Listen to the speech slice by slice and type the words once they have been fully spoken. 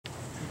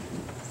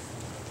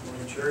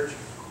church.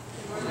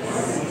 I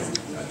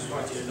just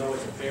want you to know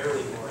it's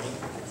barely morning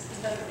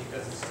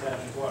because it's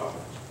 10:12.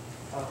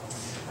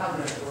 I'm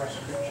going to rush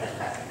scripture.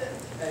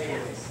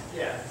 Anyways,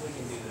 yeah, we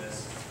can do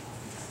this.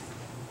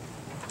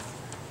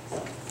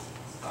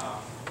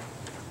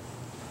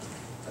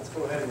 Let's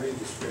go ahead and read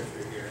the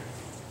scripture here.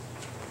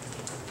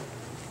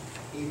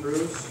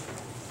 Hebrews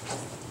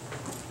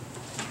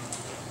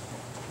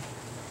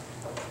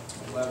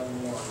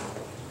 11:1.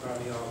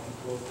 Probably all can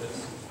quote this.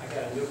 I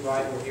got a new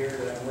Bible here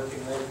that I'm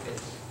working with.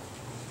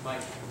 My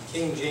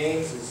King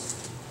James is,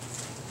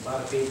 a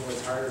lot of people,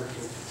 it's harder to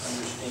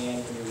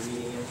understand when you're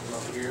reading it from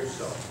up here,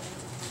 so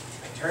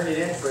I turned it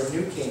in for a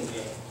new King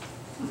James.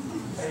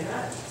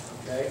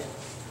 Okay?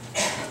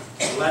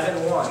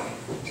 11:1.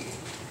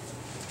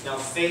 Now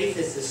faith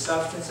is the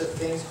substance of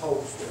things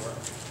hoped for,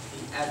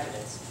 the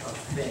evidence of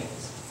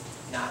things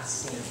not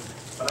seen.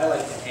 But I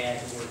like to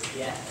add the word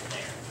yet in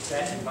there.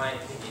 That, in my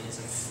opinion, is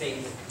a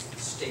faith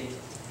statement,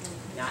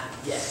 not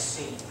yet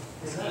seen.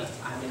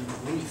 I'm in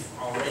belief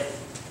already.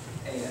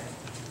 Anyway,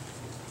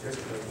 there's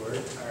a good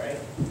word, all right?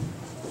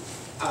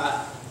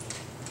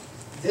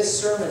 This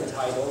sermon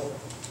title,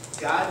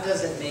 God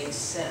Doesn't Make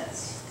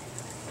Sense.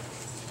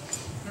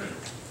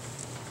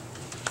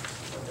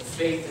 But the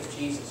faith of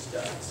Jesus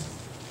does.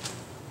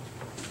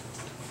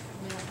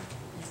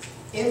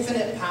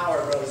 Infinite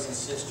power, brothers and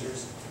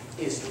sisters,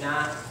 is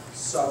not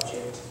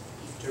subject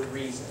to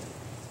reason.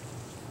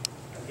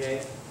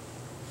 Okay?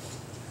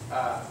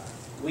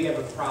 We have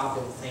a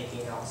problem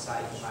thinking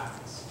outside the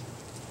box.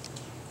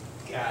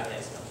 God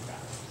has no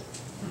problem.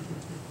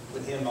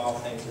 With Him, all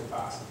things are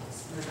possible.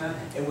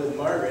 And with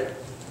Margaret,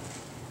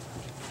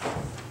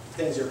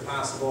 things are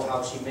possible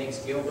how she makes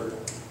Gilbert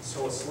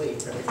so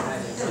asleep every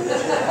time.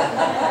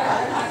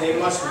 They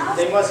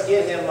must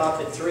get him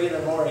up at 3 in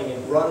the morning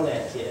and run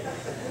that kid.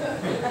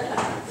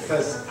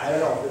 Because, I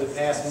don't know, for the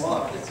past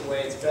month, it's the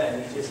way it's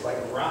been. He's just like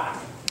a rock.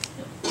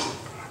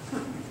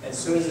 As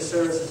soon as the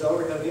service is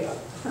over, he'll be up.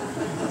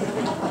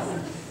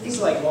 He's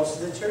like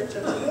most of the church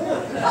up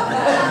here.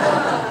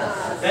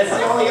 That's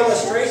the only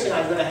illustration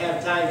I'm going to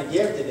have time to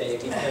give today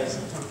because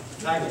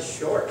time is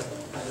short.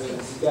 I mean,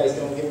 you guys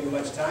don't give me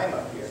much time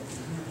up here.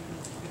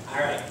 All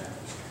right.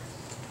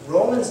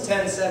 Romans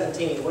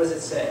 10:17, what does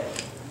it say?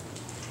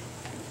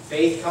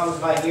 Faith comes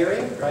by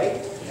hearing,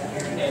 right?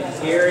 And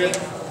hearing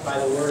by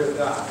the Word of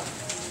God.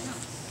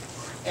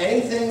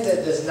 Anything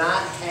that does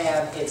not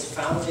have its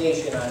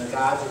foundation on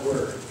God's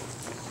Word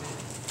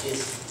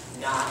is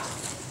not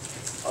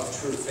of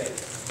true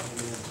faith.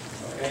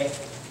 Okay?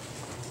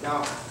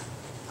 Now,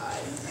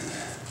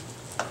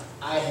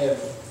 I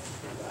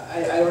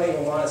don't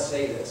even want to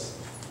say this,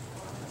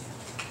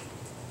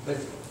 but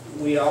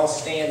we all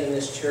stand in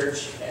this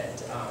church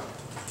at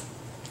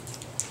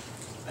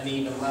an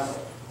even level.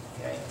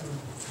 Okay?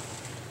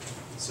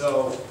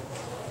 So,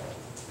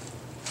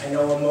 I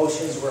know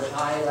emotions were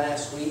high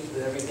last week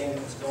with everything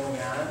that was going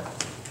on.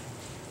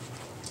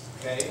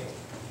 Okay?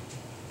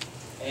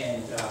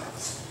 And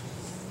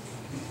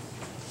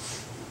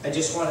I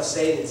just want to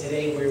say that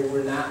today we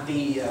will not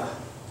be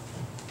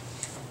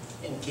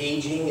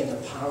engaging in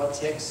the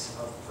politics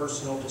of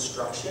personal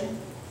destruction.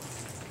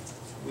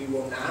 We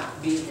will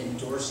not be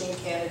endorsing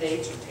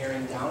candidates or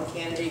tearing down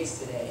candidates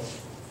today.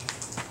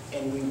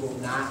 And we will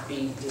not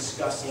be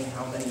discussing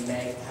how many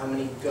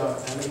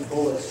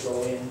bullets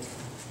go in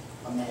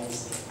a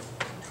magazine.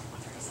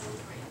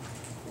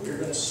 We're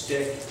going to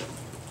stick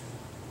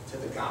to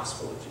the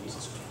gospel of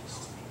Jesus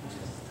Christ.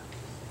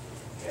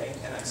 Okay?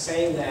 And I'm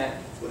saying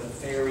that with a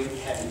very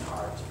heavy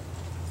heart.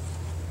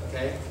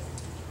 Okay?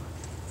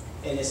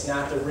 And it's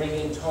not the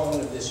ringing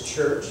tone of this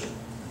church.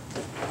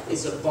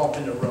 It's a bump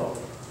in the road.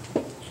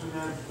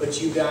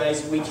 But you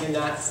guys, we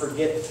cannot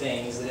forget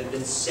things that have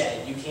been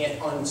said. You can't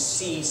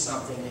unsee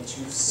something that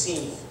you've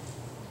seen.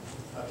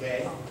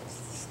 Okay?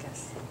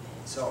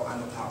 So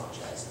I'm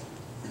apologizing.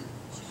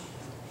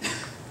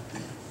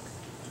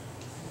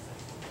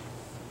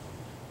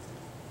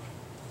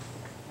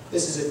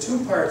 This is a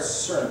two-part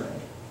sermon.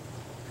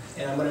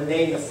 And I'm going to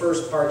name the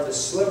first part the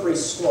slippery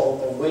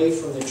slope away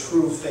from the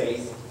true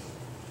faith.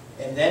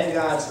 And then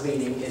God's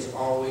leading is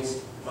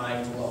always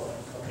mind-blowing.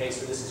 Okay,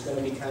 so this is going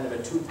to be kind of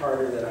a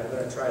two-parter that I'm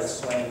going to try to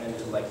slam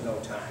into like no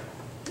time.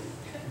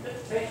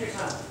 Take your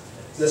time.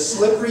 The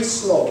slippery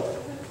slope.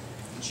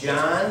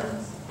 John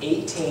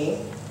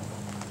 18.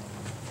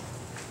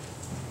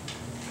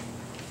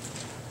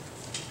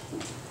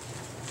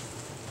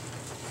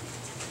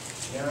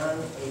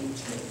 John 18.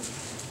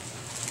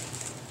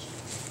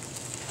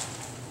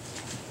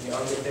 You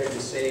all get there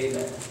to say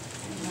that.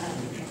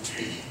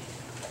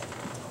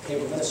 Okay,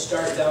 we're going to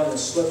start down the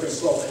slippery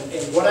slope.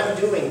 And what I'm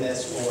doing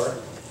this for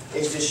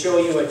is to show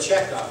you a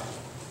checkup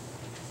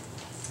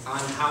on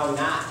how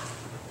not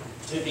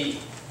to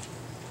be.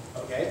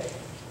 Okay?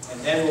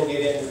 And then we'll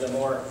get into the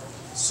more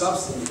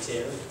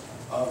substantive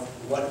of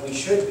what we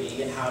should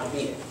be and how to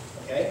be it.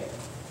 Okay?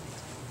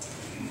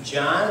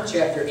 John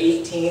chapter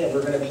 18, and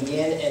we're going to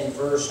begin in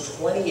verse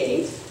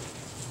 28.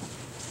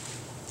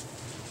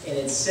 And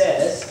it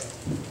says,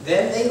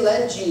 "Then they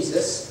led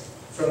Jesus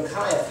from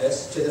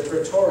Caiaphas to the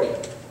praetorium.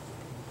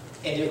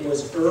 And it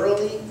was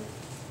early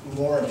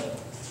morning.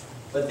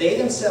 But they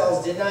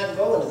themselves did not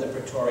go into the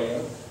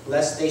praetorium,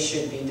 lest they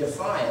should be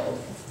defiled,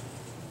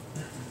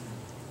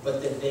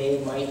 but that they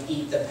might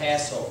eat the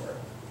Passover.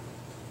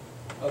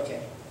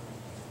 Okay.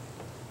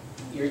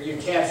 You're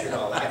captured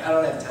all that. I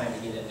don't have time to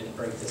get into and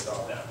break this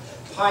all down.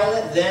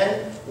 Pilate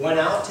then went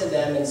out to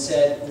them and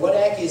said, "What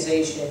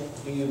accusation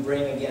do you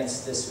bring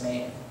against this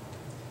man?"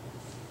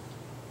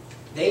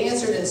 They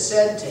answered and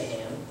said to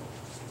him,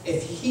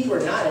 "If he were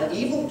not an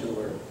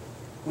evildoer,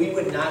 we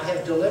would not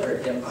have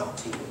delivered him up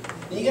to you."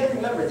 And you got to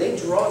remember, they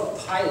drug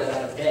Pilate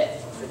out of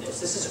bed for this.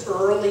 This is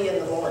early in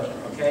the morning,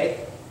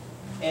 okay?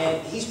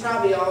 And he's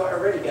probably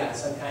already got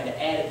some kind of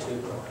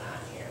attitude going on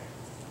here.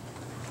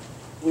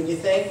 Would you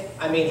think?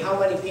 I mean, how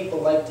many people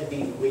like to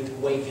be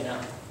waking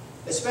up?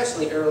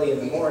 Especially early in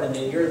the morning,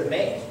 and you're the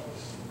man,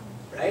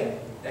 right?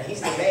 Now, he's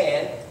the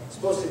man,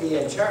 supposed to be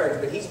in charge,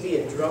 but he's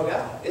being drug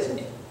out, isn't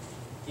he?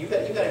 You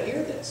got to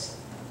hear this.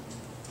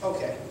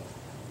 Okay.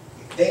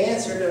 They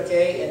answered,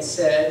 okay, and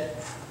said,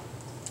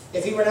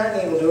 "If he were not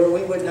an evildoer,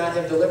 we would not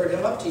have delivered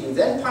him up to you."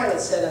 Then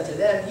Pilate said unto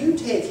them, "You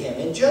take him,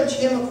 and judge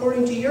him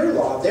according to your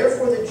law."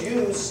 Therefore the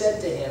Jews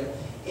said to him,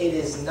 "It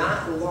is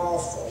not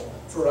lawful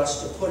for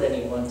us to put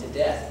anyone to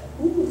death."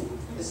 Ooh,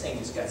 this thing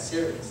just got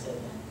serious, didn't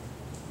it?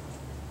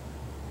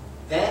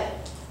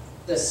 That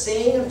the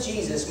saying of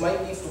Jesus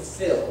might be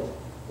fulfilled,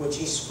 which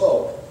he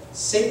spoke,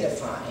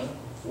 signifying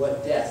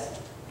what death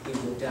he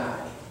would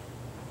die.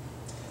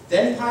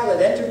 Then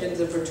Pilate entered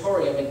into the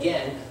praetorium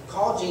again,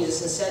 called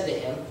Jesus, and said to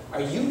him, "Are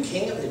you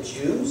king of the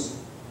Jews?"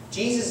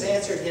 Jesus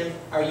answered him,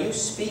 "Are you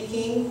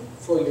speaking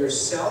for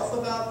yourself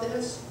about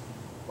this?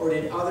 Or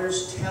did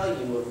others tell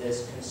you of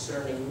this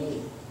concerning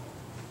me?"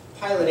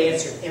 Pilate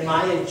answered, "Am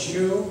I a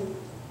Jew?"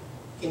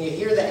 Can you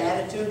hear the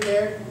attitude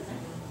there?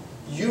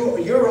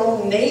 Your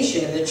own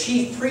nation and the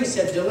chief priests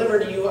have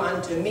delivered you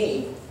unto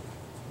me.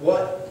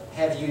 What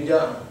have you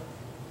done?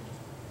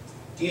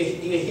 Do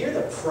you hear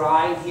the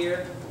pride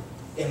here?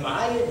 Am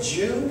I a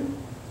Jew?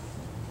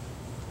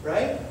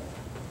 Right?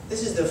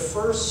 This is the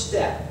first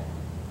step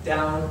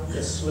down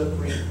the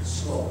slippery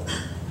slope,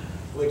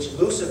 which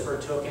Lucifer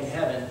took in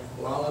heaven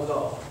long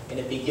ago. And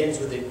it begins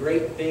with a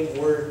great big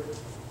word,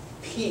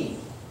 P-R,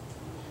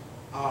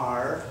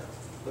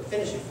 but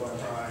finish it for me.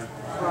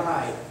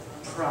 Pride.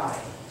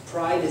 Pride.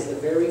 Pride is the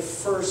very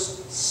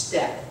first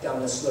step down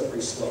the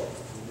slippery slope.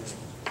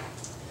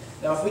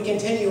 Now if we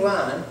continue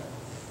on,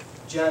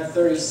 John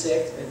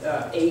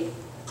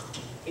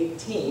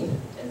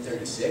 18 and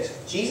 36,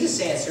 Jesus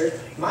answered,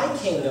 "My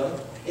kingdom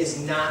is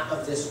not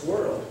of this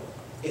world.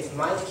 If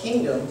my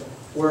kingdom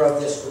were of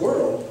this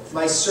world,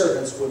 my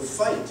servants would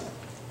fight,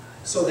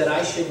 so that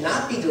I should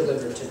not be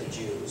delivered to the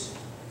Jews.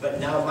 But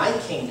now my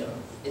kingdom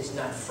is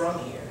not from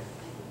here."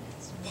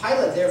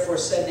 Pilate therefore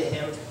said to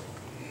him,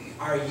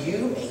 "Are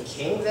you a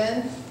king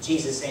then?"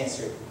 Jesus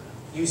answered,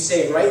 "You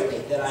say rightly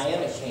that I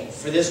am a king.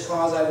 For this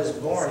cause I was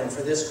born, and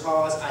for this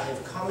cause I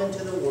have come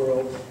into the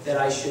world, that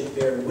I should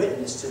bear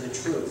witness to the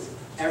truth.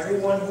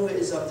 Everyone who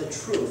is of the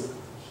truth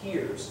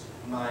hears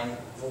my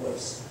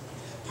voice."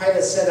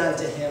 Pilate said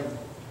unto him,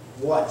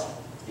 "What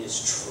is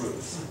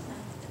truth?"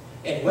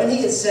 And when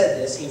he had said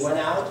this, he went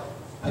out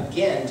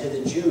again to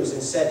the Jews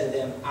and said to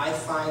them, "I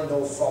find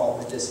no fault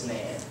with this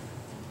man."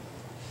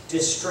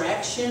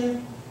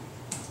 Distraction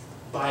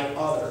by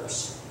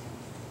others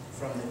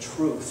from the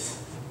truth,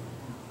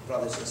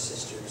 brothers and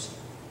sisters,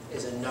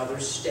 is another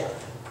step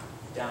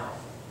down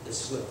the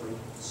slippery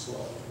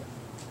slope.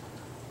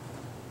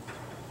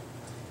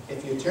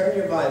 If you turn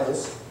your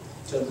Bibles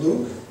to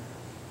Luke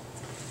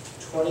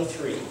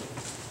 23.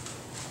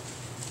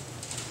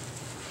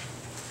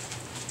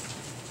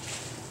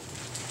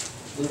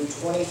 Luke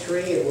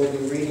 23, and we'll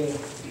be reading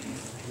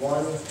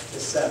 1 to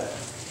 7.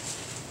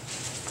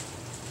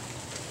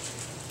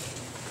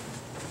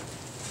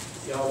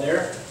 Y'all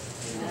there?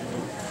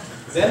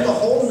 Then the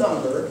whole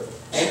number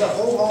and the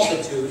whole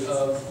multitude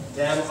of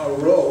them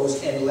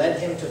arose and led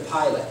him to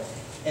Pilate.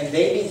 And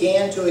they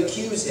began to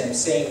accuse him,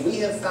 saying, "We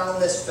have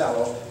found this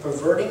fellow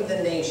perverting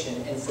the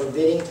nation and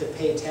forbidding to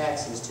pay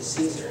taxes to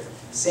Caesar,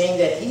 saying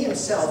that he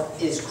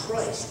himself is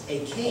Christ, a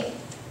king."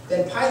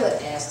 Then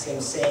Pilate asked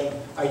him, saying,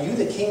 "Are you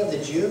the king of the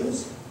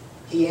Jews?"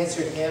 He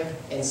answered him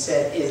and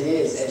said, "It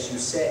is as you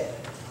say."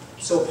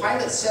 So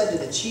Pilate said to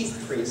the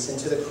chief priests and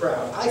to the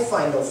crowd, "I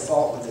find no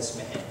fault with this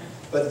man."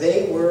 But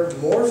they were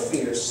more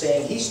fierce,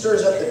 saying, "He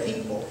stirs up the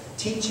people,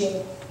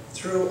 teaching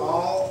through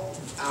all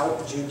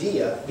out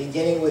Judea,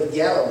 beginning with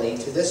Galilee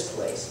to this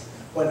place."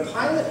 When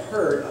Pilate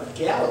heard of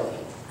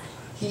Galilee,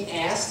 he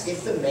asked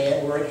if the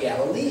man were a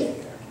Galilean.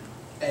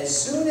 As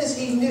soon as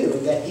he knew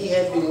that he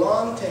had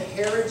belonged to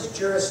Herod's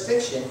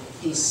jurisdiction,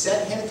 he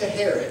sent him to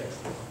Herod,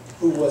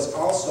 who was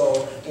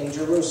also in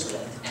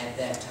Jerusalem at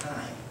that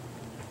time.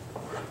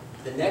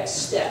 The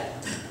next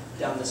step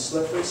down the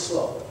slippery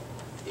slope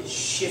is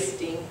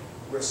shifting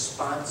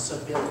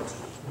responsibility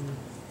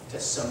to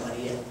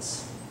somebody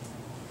else.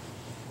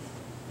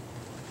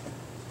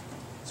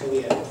 So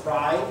we have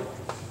pride,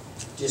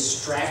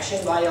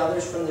 distraction by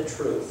others from the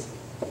truth,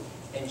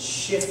 and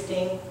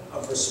shifting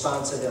of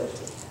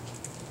responsibility.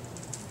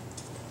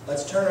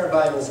 Let's turn our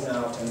Bibles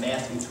now to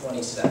Matthew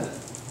 27.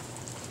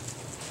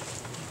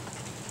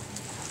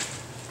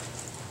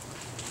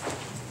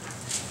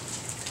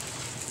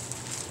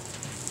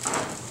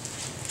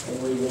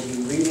 And we will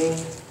be reading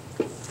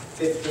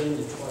 15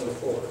 to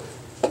 24.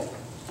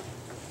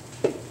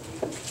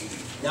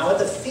 Now at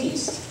the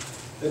feast,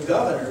 the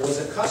governor was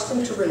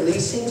accustomed to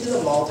releasing to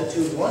the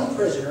multitude one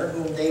prisoner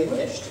whom they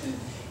wished.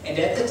 And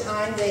at the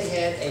time they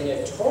had a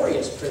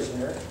notorious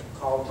prisoner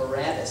called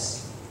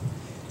Barabbas.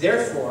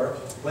 Therefore,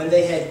 when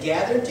they had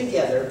gathered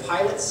together,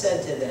 Pilate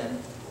said to them,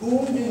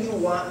 "Whom do you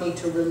want me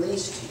to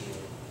release to you,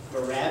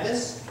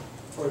 Barabbas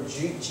or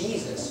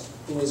Jesus,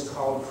 who is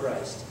called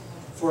Christ?"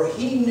 For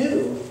he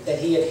knew that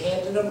he had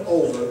handed him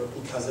over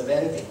because of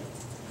envy.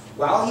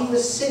 While he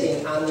was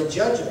sitting on the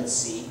judgment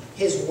seat,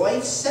 his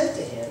wife sent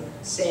to him,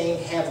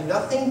 saying, "Have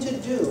nothing to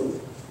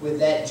do with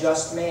that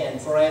just man,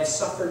 for I have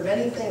suffered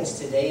many things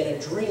today in a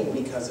dream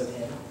because of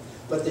him."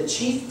 But the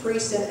chief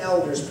priests and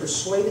elders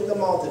persuaded the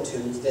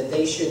multitudes that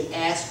they should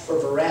ask for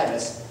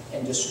Barabbas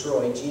and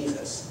destroy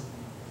Jesus.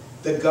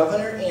 The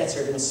governor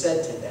answered and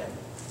said to them,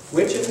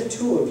 "Which of the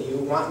two of you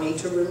want me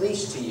to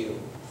release to you?"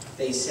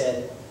 They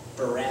said,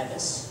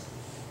 "Barabbas."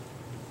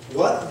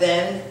 "What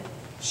then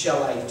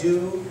shall I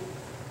do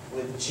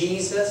with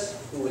Jesus,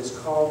 who is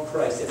called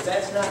Christ?" If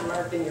that's not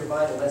marked in your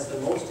Bible, that's the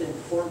most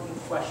important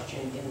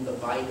question in the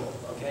Bible,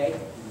 okay?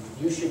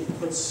 You should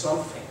put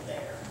something there.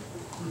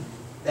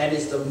 That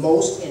is the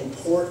most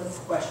important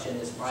question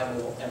this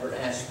Bible will ever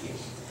ask you.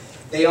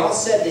 They all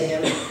said to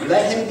him,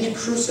 "Let him be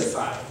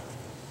crucified."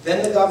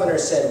 Then the governor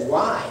said,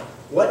 "Why?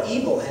 What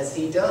evil has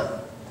he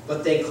done?"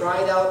 But they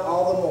cried out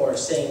all the more,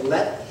 saying,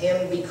 "Let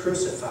him be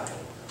crucified."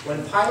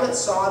 When Pilate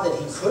saw that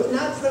he could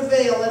not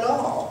prevail at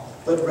all,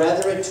 but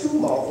rather a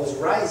tumult was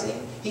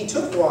rising, he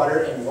took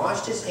water and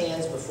washed his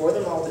hands before the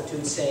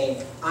multitude,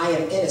 saying, "I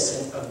am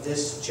innocent of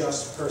this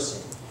just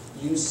person.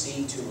 You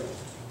see to it."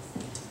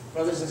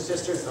 Brothers and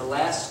sisters, the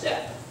last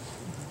step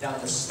down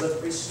the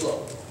slippery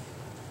slope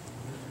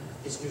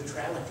is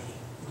neutrality.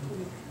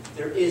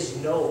 There is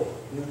no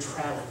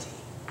neutrality,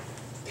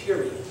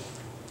 period.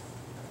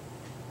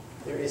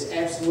 There is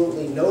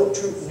absolutely no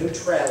true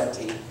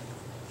neutrality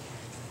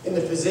in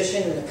the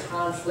position and the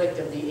conflict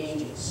of the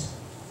ages.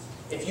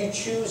 If you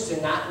choose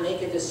to not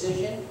make a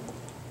decision,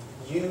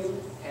 you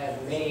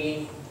have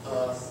made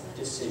a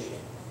decision,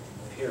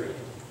 period.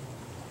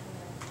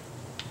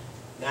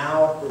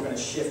 Now we're going to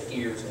shift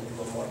gears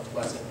into a more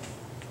pleasant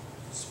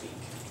speak.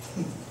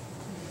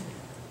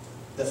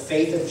 The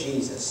faith of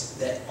Jesus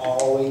that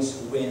always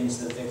wins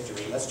the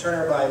victory. Let's turn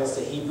our Bibles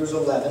to Hebrews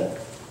 11.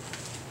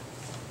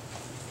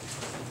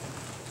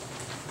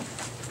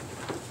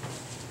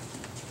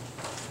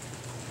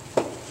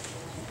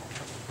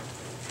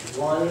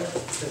 One to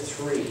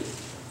 3.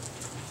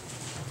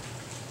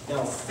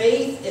 Now,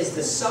 faith is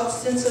the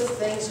substance of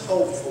things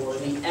hoped for,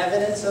 the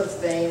evidence of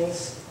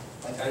things,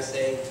 like I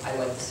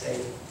like to say,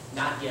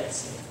 not yet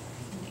seen.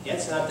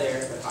 Yet's not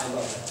there, but I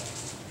love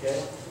that.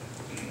 Okay?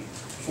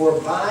 For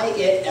by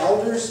it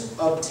elders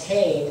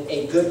obtained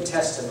a good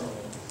testimony.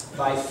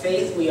 By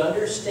faith we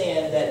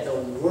understand that the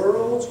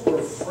worlds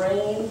were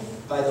framed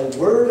by the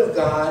word of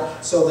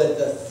God, so that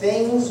the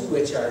things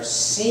which are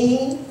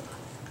seen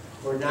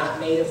were not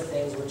made of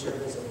things which are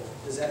visible.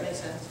 Does that make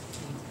sense?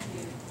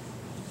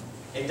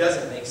 It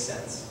doesn't make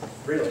sense,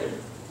 really,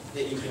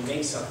 that you can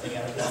make something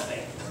out of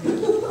nothing.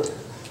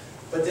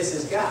 But this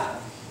is God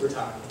we're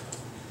talking about.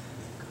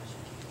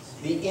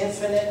 The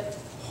infinite,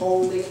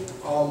 holy,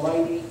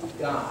 almighty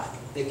God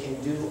that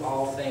can do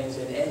all things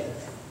in anything.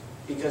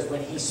 Because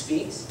when He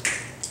speaks,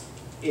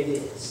 it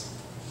is.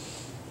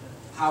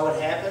 How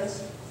it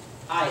happens,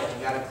 I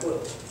haven't got a clue.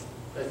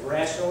 But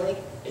rationally,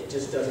 it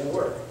just doesn't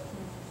work.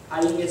 How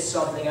do you get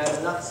something out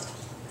of nothing?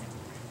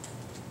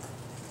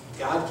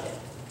 God can.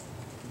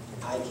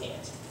 I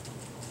can't.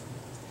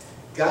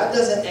 God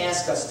doesn't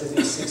ask us to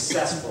be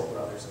successful,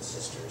 brothers and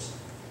sisters,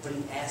 but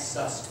He asks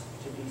us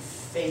to be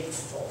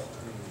faithful.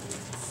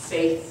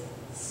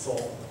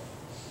 Faithful.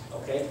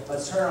 Okay?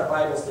 Let's turn our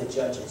Bibles to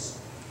Judges.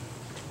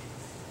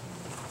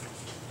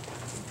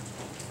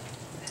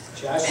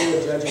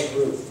 Joshua, Judges,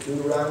 Ruth.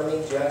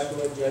 Deuteronomy,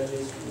 Joshua,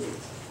 Judges,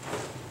 Ruth.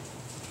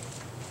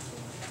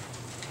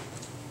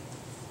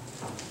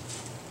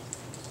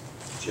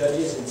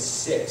 Judges in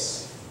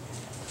 6.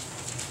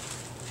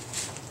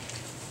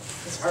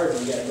 It's hard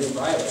when you got a new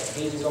Bible. The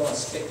pages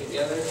almost stick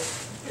together.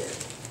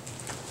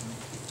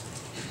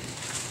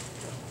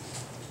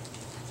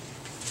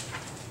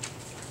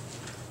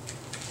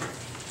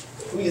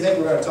 Who do you think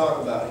we're going to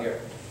talk about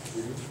here?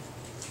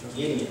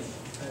 Gideon.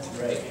 That's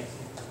right.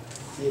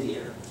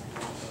 Gideon.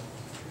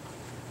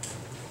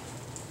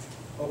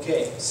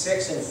 Okay,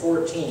 6 and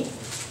 14.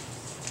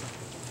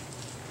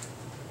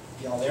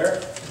 Y'all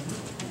there?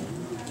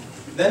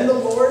 Then the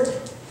Lord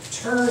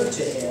turned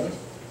to him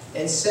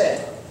and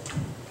said,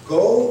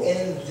 "Go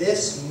in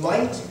this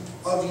might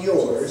of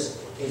yours,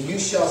 and you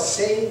shall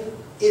save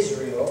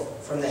Israel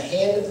from the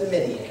hand of the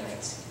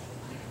Midianites.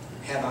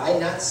 Have I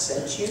not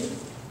sent you?"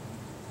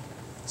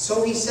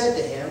 So he said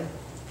to him,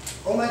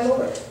 "O my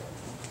Lord,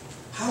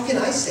 how can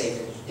I save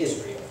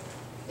Israel?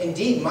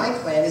 Indeed, my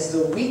clan is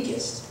the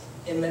weakest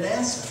in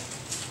Manasseh,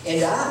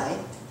 and I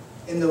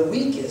am the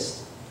weakest,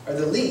 or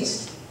the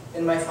least,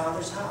 in my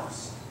father's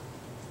house."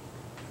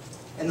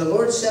 And the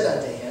Lord said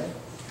unto him,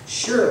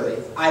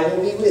 "Surely I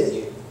will be with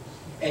you,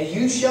 and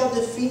you shall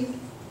defeat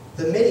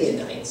the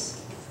Midianites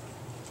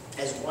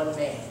as one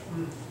man."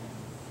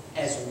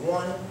 As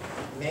one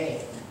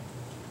man.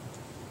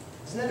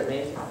 Isn't that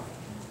amazing?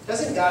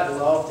 Doesn't God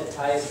love to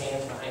tie his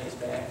hands behind his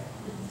back?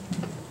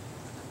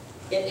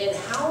 And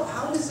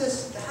how does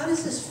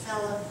this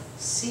fella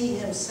see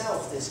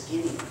himself, this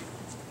Gideon?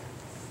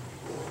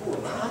 Who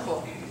am I?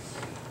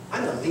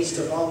 I'm the least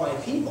of all my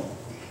people.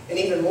 And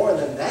even more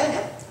than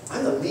that,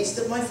 I'm the least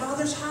of my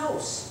father's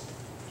house.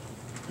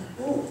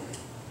 Ooh,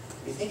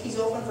 you think he's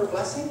open for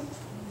blessing?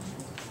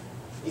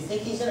 You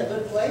think he's in a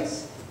good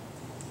place?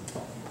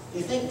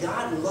 You think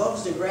God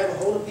loves to grab a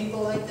hold of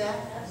people like that?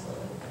 Absolutely.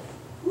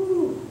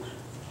 Ooh,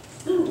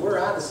 we're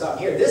on to something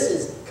here. This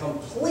is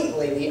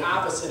completely the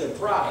opposite of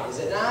pride, is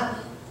it not?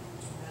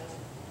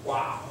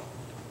 Wow.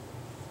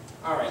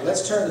 All right,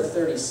 let's turn to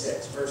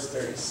 36, verse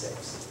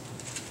 36.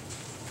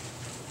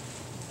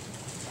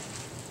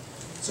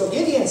 So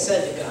Gideon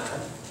said to God,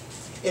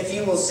 "If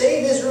you will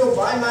save Israel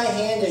by my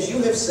hand, as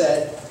you have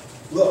said,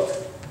 look,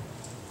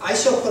 I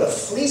shall put a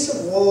fleece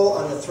of wool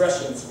on the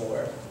threshing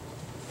floor.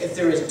 If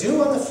there is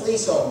dew on the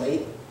fleece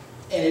only,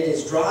 and it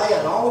is dry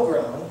on all the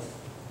ground,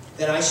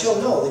 then I shall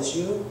know that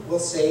you will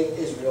save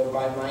Israel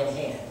by mine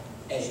hand,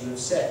 as you have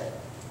said."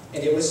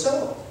 And it was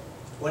so.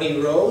 When he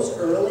rose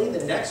early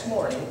the next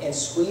morning and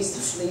squeezed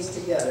the fleece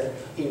together,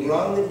 he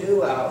wrung the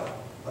dew out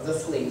of the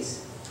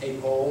fleece, a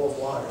bowl of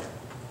water.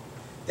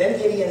 Then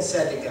Gideon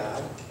said to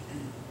God,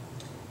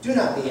 "Do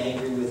not be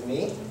angry with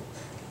me.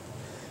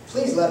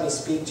 Please let me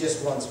speak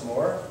just once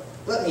more.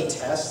 Let me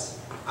test,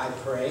 I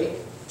pray,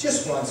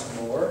 just once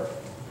more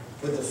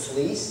with the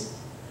fleece.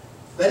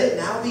 Let it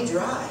now be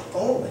dry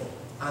only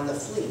on the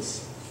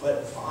fleece,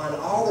 but on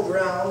all the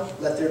ground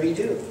let there be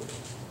dew."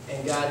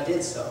 And God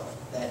did so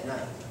that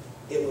night.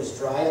 It was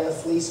dry on the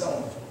fleece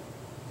only,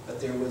 but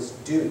there was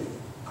dew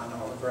on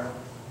all the ground.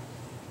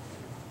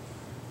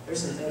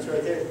 There's some things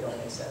right there that don't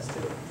make sense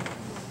too.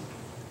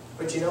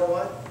 But you know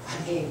what? I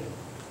mean,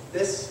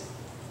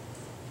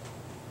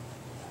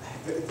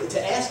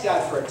 to ask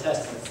God for a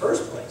test in the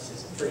first place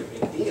is a pretty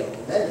big deal.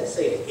 And then to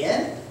say it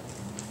again,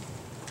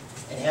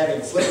 and have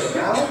him flip it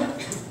around,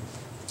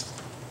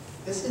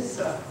 this is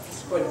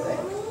quite a thing.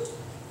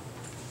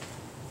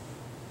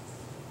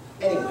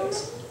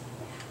 Anyways.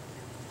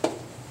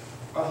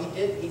 Oh, he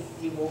did?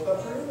 He woke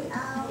up early?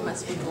 He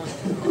must be going.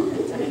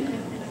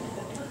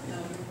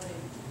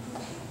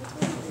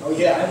 Oh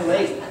yeah, I'm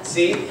late.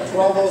 See?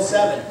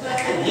 12:07.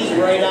 He's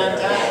right on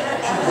time.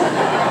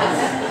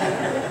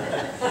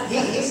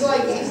 He's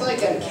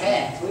like a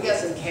cat. We got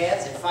some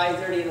cats at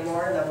 5:30 in the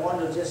morning, and one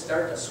will just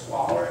start to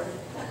squalor.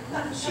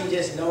 She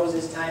just knows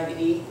it's time to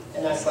eat,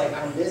 and that's like,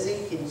 "I'm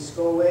busy, can you just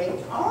go away?"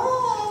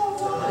 Oh!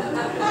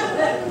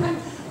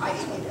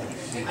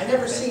 I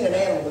never seen an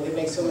animal that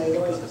makes so many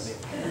noises.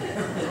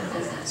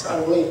 It's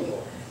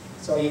unbelievable.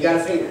 So you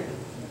gotta feed her.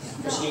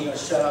 But she ain't gonna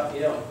shut up,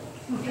 you don't.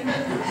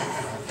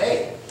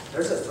 Hey,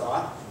 there's a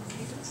thought.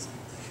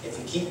 If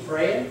you keep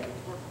praying,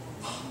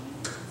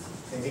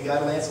 maybe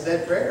God will answer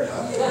that prayer,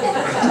 huh?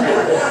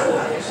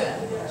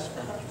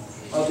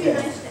 Okay.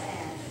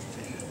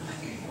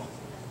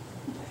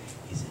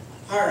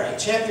 All right,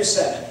 chapter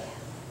 7.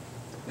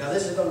 Now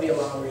this is going to be a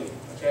long read,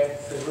 okay?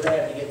 Because we're going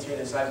to have to get through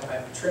this. I've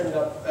trimmed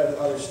up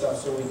other stuff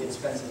so we can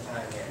spend some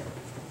time here.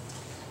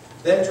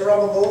 Then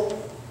Zerubbabel,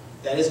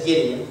 that is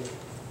Gideon,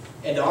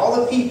 and all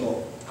the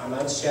people, I'm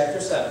on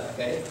chapter 7,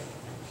 okay,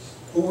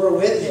 who were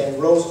with him,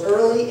 rose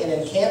early and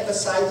encamped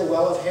beside the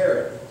well of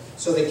Herod.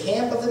 So the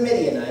camp of the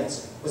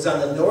Midianites was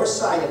on the north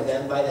side of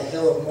them by the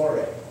hill of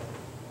Moreh,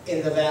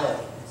 in the valley.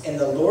 And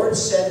the Lord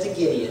said to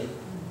Gideon,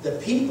 "The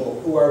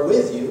people who are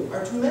with you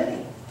are too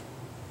many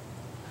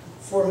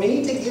for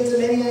me to give the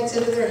Midianites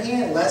into their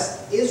hand,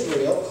 lest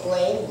Israel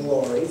claim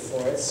glory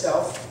for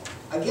itself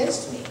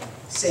against me,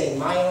 saying,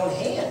 'My own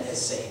hand has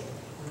saved me.'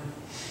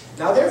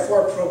 Now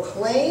therefore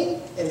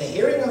proclaim in the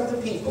hearing of the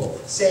people,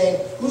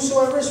 saying,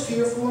 'Whosoever is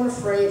fearful and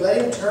afraid, let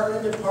him turn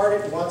and depart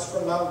at once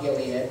from Mount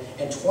Gilead.'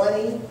 And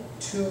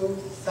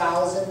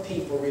 22,000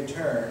 people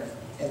returned,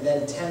 and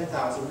then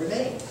 10,000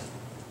 remained.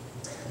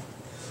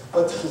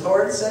 But the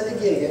Lord said to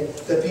Gideon,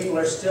 'The people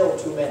are still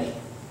too many.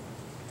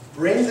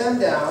 Bring them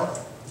down,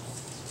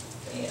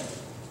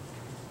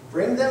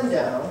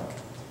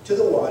 to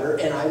the water,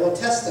 and I will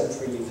test them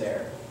for you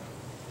there.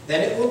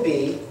 Then it will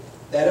be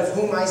that of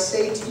whom I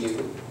say to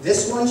you,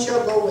 this one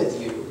shall go with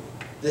you,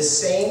 the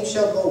same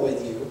shall go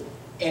with you,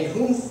 and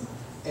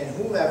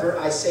whomever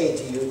I say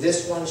to you,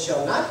 this one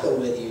shall not go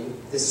with you,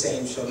 the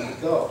same shall not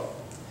go.'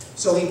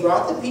 So he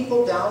brought the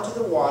people down to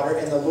the water,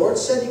 and the Lord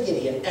said to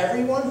Gideon,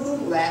 'Everyone who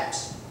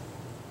laps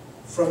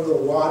from the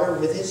water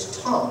with his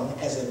tongue,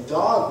 as a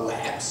dog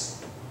laps,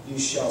 you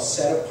shall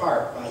set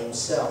apart by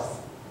himself.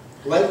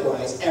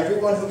 likewise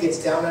everyone who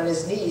gets down on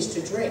his knees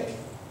to drink.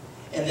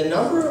 And the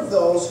number of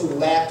those who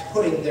lapped,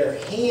 putting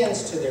their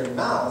hands to their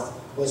mouth,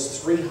 was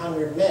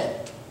 300 men.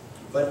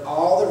 But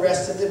all the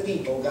rest of the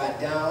people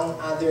got down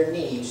on their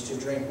knees to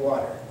drink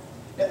water.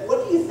 Now,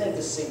 what do you think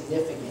the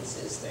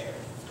significance is there?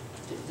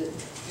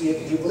 Do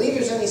you believe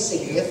there's any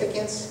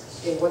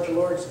significance in what the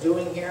Lord's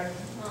doing here?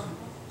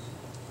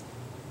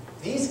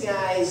 These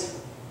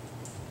guys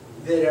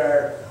that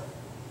are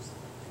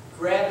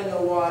grabbing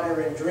the water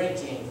and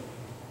drinking,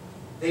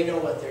 they know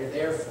what they're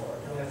there for,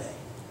 don't they?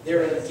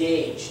 They're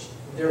engaged.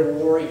 They're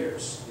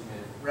warriors,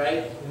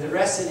 right? The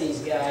rest of these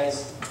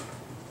guys,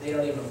 they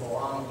don't even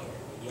belong here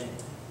to begin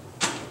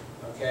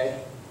with.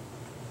 Okay?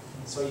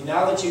 So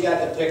now that you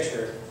got the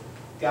picture,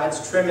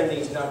 God's trimming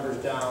these numbers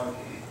down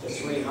to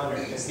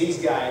 300 because these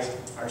guys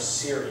are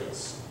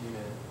serious.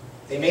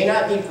 They may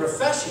not be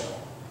professional,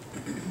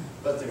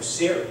 but they're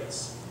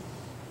serious.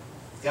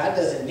 God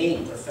doesn't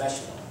need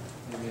professional.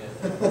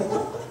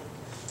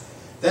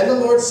 Then the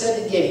Lord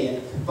said to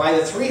Gideon, by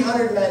the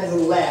 300 men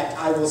who lapped,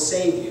 I will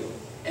save you,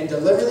 and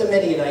deliver the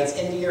Midianites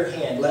into your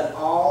hand. Let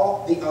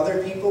all the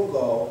other people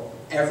go,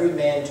 every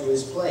man to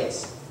his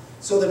place.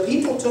 So the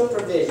people took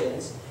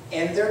provisions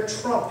and their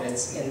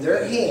trumpets in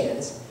their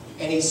hands,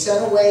 and he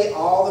sent away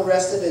all the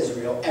rest of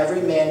Israel,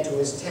 every man to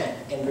his tent,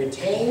 and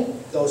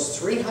retained those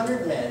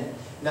 300 men.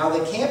 Now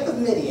the camp of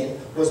Midian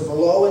was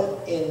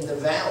below in the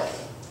valley.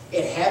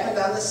 It happened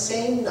on the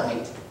same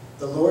night,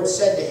 the Lord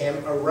said to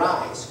him,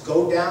 arise,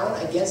 go down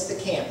against the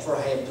camp, for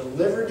I have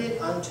delivered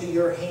it unto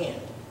your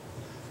hand.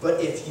 But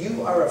if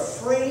you are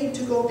afraid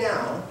to go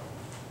down,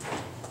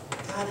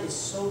 God is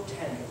so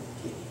tender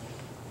with Gideon.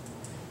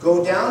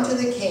 Go down to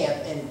the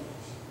camp and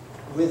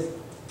with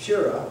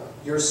Purah,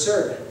 your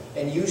servant,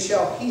 and you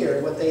shall hear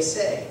what they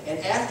say. And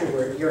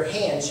afterward your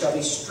hand shall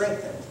be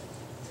strengthened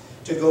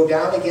to go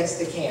down against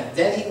the camp.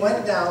 Then he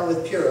went down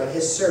with Purah,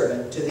 his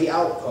servant, to the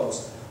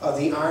outpost of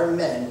the armed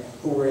men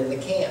who were in the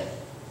camp.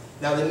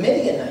 Now the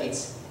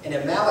Midianites and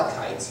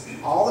Amalekites,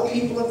 all the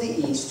people of the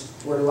east,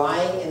 were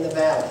lying in the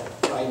valley,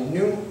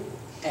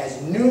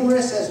 as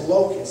numerous as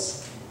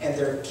locusts, and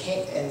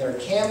their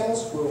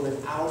camels were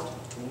without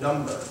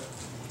number,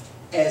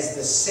 as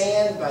the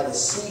sand by the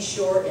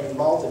seashore in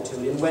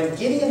multitude. And when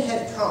Gideon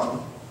had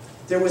come,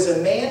 there was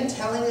a man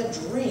telling a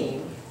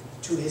dream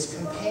to his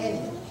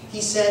companion.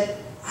 He said,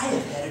 I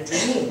have had a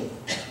dream.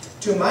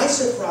 To my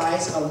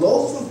surprise, a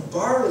loaf of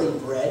barley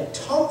bread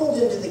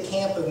tumbled into the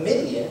camp of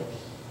Midian.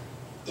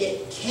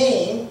 It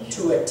came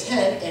to a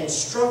tent and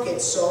struck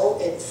it so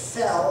it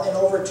fell and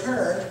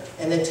overturned,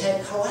 and the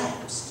tent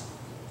collapsed.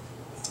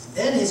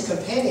 Then his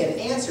companion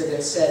answered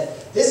and said,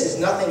 this is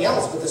nothing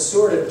else but the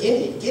sword of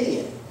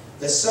Gideon,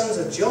 the sons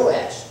of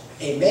Joash,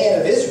 a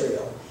man of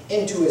Israel.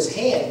 Into his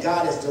hand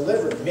God has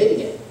delivered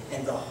Midian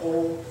and the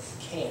whole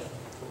camp.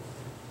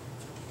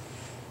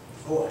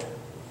 Boy,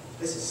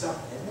 this is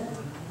something, isn't it?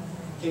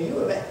 Can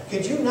you imagine?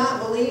 Could you not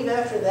believe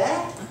after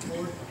that?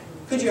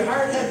 Could your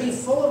heart be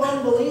full of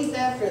unbelief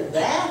after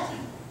that?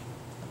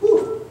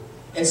 Whew.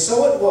 And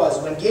so it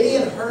was, when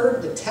Gideon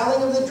heard the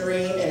telling of the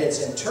dream and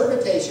its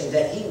interpretation,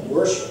 that he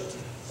worshipped.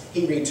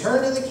 He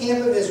returned to the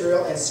camp of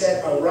Israel and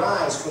said,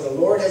 arise, for the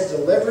Lord has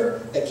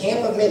delivered the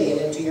camp of Midian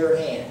into your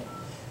hand.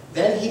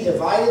 Then he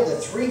divided the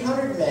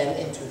 300 men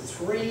into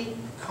 3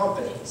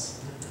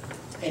 companies.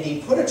 And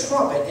he put a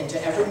trumpet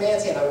into every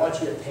man's hand. I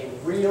want you to pay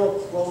real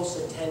close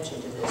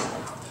attention to this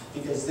now,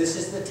 because this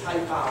is the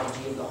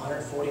typology of the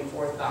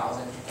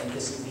 144,000, and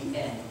this is the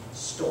end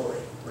story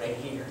right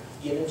here,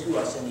 given to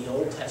us in the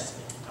Old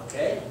Testament,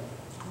 okay?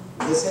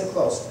 Listen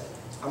closely.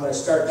 I'm going to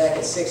start back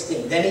at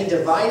 16. Then he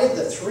divided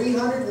the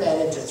 300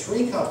 men into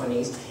 3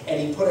 companies,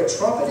 and he put a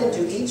trumpet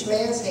into each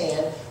man's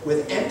hand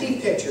with empty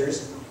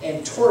pitchers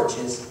and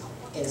torches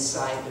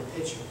inside the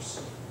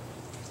pitchers.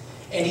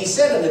 And he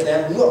said unto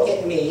them, look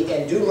at me,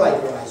 and do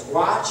likewise.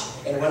 Watch,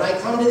 and when I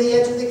come to the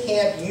edge of the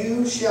camp,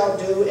 you shall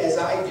do as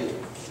I do.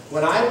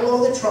 When I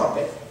blow the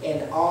trumpet,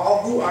 and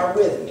all who are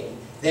with me,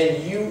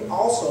 then you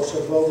also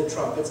shall blow the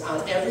trumpets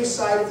on every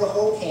side of the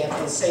whole camp,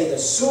 and say, the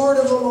sword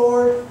of the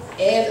Lord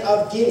and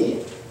of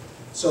Gideon.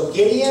 So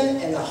Gideon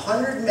and the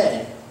 100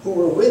 men who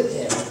were with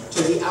him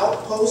to the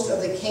outpost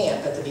of the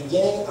camp at the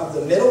beginning of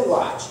the middle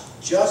watch,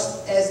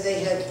 just as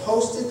they had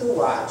posted the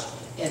watch,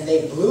 and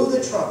they blew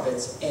the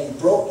trumpets and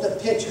broke the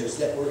pitchers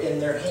that were in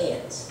their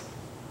hands.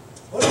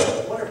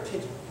 What are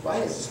pitchers? Why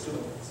is this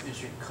doing this?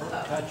 Is your coat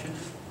touching?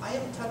 I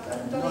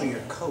haven't done No, anything.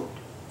 your coat.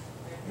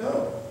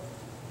 No.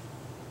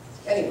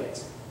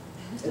 Anyways,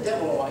 the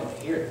devil don't want you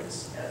to hear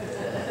this.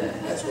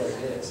 That's what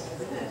it is.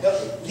 Now,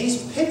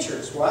 these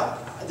pitchers, what?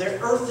 They're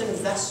earthen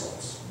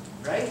vessels,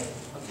 right?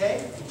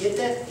 Okay? Get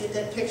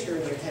that picture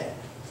in your head.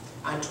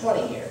 On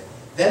 20 here.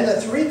 Then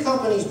the 3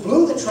 companies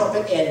blew the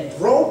trumpet and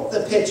broke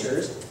the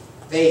pitchers.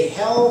 They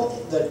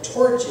held the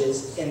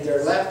torches in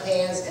their left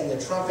hands and the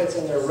trumpets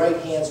in their right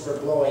hands for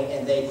blowing,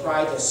 and they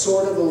cried, the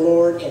sword of the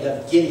Lord and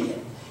of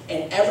Gideon.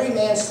 And every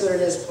man stood in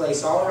his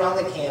place all around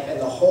the camp, and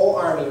the whole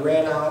army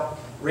ran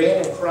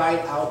and cried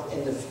out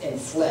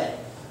and fled.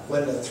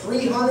 When the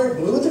 300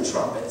 blew the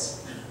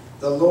trumpets,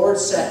 The Lord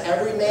set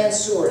every man's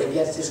sword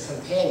against his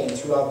companion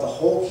throughout the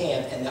whole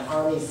camp, and the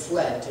army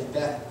fled to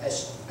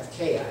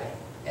Beth-Akai,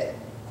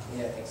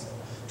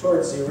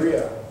 towards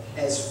Zerah,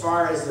 as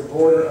far as the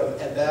border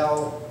of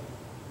Abel.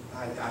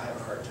 I have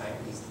a hard time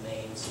with these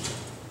names.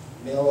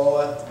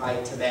 Miloah by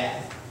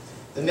Tabath.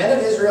 The men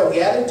of Israel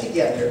gathered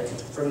together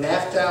from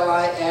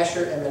Naphtali,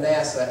 Asher, and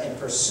Manasseh, and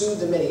pursued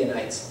the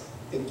Midianites.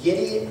 Then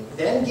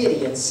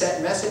Gideon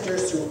sent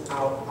messengers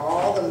throughout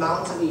all the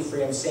mountains of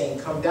Ephraim, saying,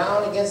 "Come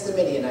down against the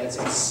Midianites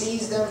and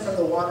seize them from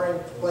the watering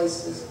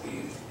places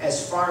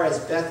as far as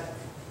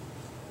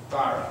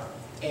Beth-barah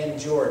and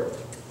Jordan."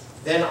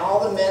 Then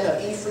all the men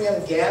of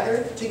Ephraim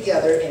gathered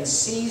together and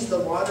seized the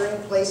watering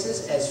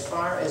places as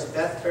far as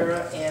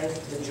Beth-barah and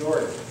the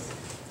Jordan.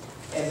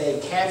 And they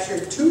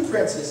captured 2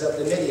 princes of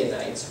the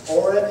Midianites,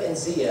 Oreb and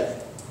Zeeb.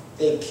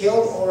 They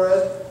killed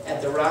Oreb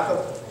at the rock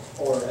of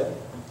Oreb,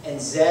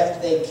 and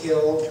Zeb they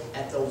killed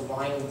at the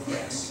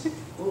winepress.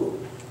 Ooh,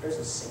 there's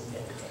a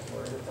significant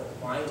word,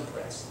 the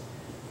winepress.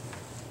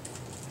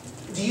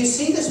 Do you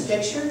see this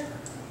picture?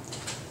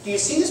 Do you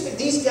see this?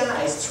 These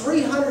guys,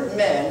 300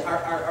 men,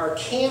 are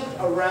camped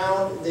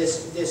around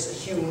this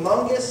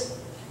humongous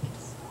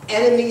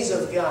enemies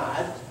of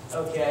God,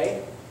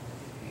 okay,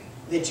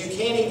 that you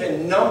can't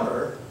even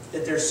number,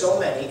 that there's so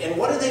many. And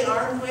what are they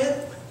armed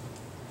with?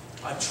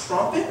 A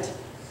trumpet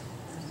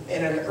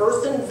and an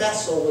earthen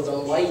vessel with a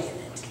light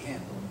in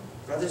it.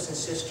 Brothers and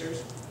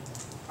sisters,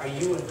 are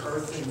you an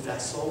earthen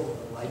vessel with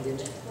a light in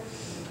it?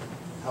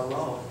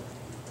 Hello?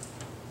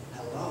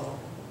 Hello?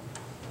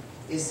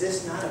 Is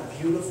this not a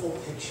beautiful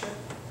picture?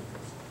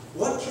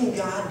 What can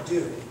God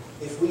do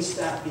if we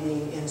stop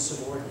being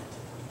insubordinate?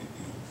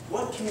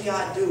 What can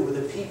God do with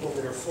a people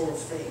that are full of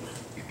faith?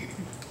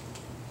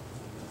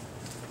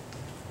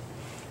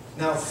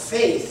 Now,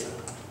 faith,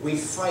 we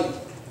fight.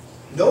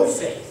 No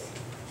faith,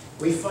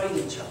 we fight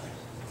each other.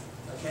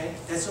 Okay?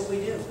 That's what we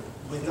do.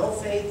 With no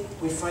faith,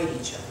 we fight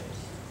each other.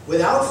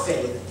 Without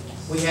faith,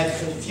 we have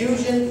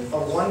confusion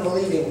of one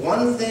believing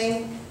one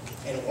thing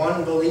and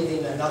one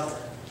believing another.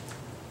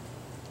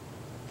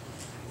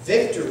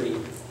 Victory,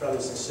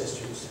 brothers and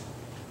sisters,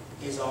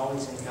 is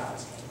always in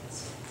God's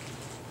hands.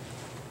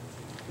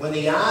 When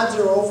the odds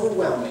are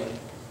overwhelming,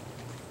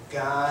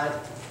 God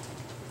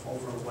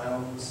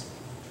overwhelms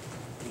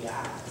the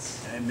odds.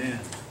 Amen.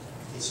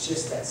 It's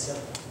just that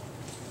simple.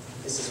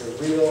 This is a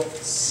real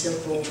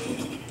simple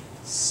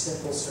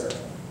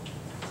sermon.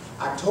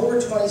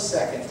 October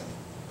 22nd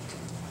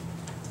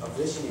of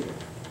this year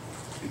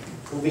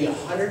will be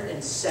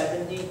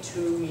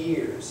 172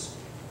 years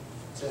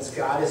since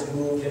God has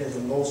moved into the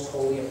most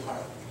holy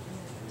apartment.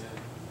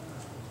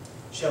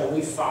 Shall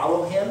we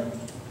follow him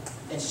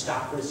and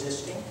stop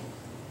resisting?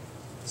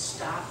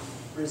 Stop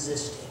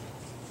resisting.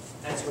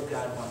 That's what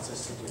God wants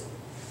us to do.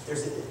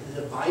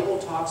 The Bible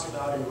talks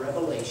about in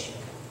Revelation,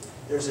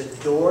 there's a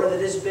door that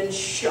has been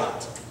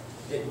shut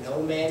that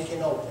no man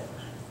can open.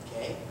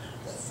 Okay?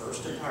 The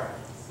first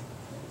apartment.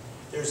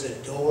 There's a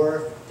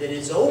door that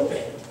is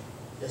open,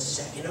 the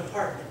second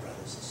apartment,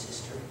 brothers and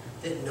sisters,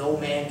 that no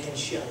man can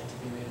shut.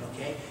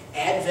 Okay?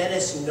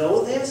 Adventists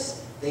know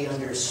this, they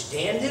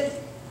understand it,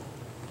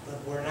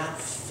 but we're not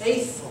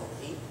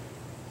faithfully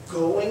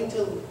going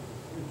to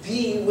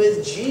be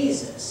with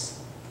Jesus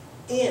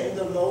in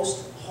the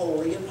most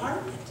holy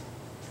apartment.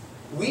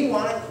 We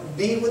want to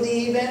be with the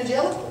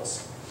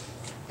evangelicals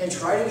and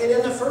try to get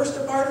in the first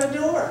apartment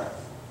door.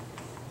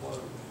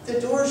 The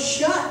door's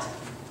shut.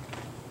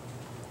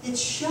 It's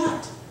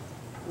shut.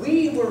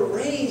 We were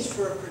raised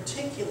for a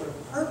particular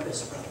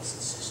purpose, brothers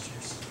and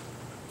sisters.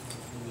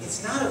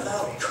 It's not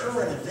about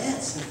current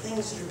events and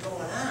things that are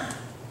going on.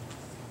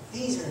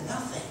 These are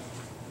nothing.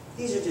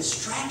 These are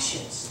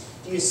distractions.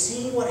 Do you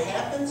see what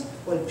happens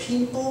when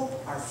people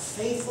are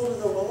faithful to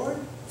the Lord?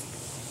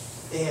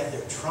 They have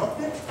their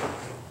trumpet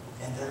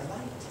and their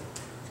light.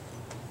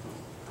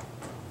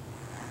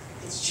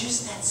 It's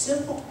just that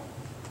simple.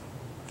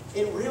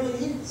 It really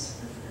is.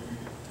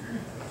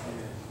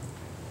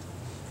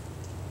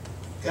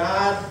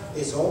 God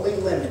is only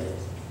limited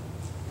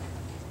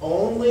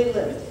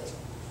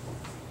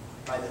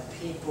by the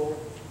people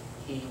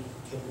he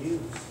can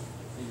use.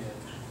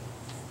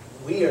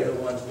 We are the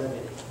ones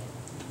limited.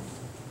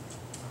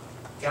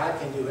 God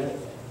can do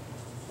anything.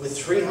 With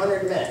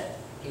 300 men,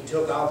 he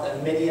took out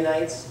the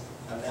Midianites,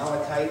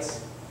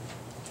 Amalekites,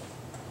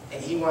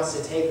 and he wants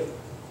to take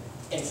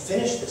and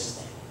finish this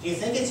thing. Do you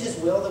think it's his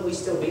will that we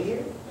still be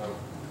here?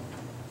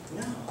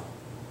 No.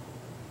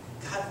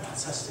 God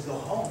wants us to go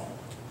home.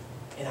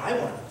 And I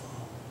want to go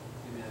home.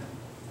 Amen.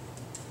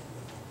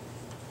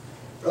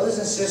 Brothers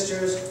and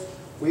sisters,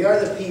 we are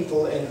the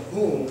people in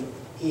whom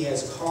he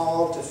has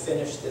called to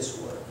finish this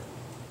work.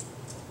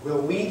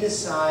 Will we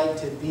decide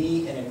to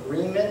be in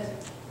agreement,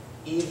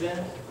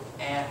 even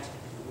at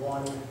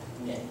 1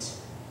 minute,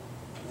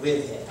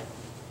 with him?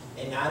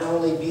 And not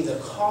only be the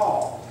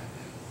called,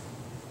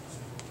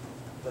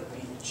 but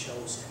be the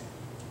chosen.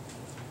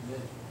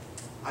 Amen.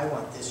 I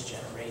want this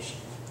generation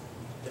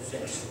to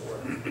finish the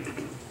work.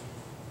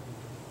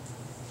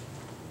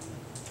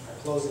 Our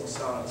closing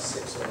song is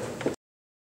 608.